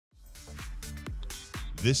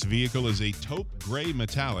This vehicle is a taupe gray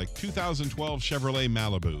metallic 2012 Chevrolet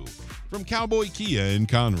Malibu from Cowboy Kia in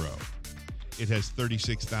Conroe. It has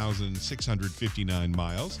 36,659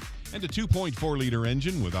 miles and a 2.4-liter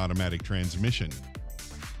engine with automatic transmission.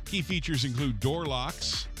 Key features include door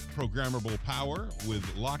locks, programmable power with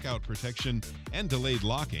lockout protection and delayed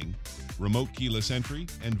locking, remote keyless entry,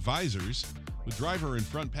 and visors with driver and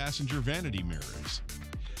front passenger vanity mirrors.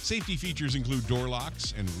 Safety features include door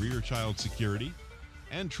locks and rear child security,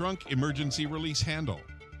 and trunk emergency release handle.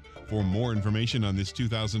 For more information on this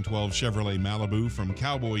 2012 Chevrolet Malibu from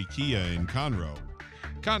Cowboy Kia in Conroe,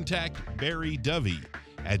 contact Barry Dovey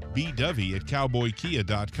at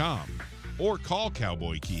bdovey@cowboykia.com or call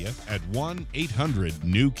Cowboy Kia at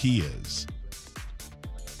 1-800-NEW-KIAs.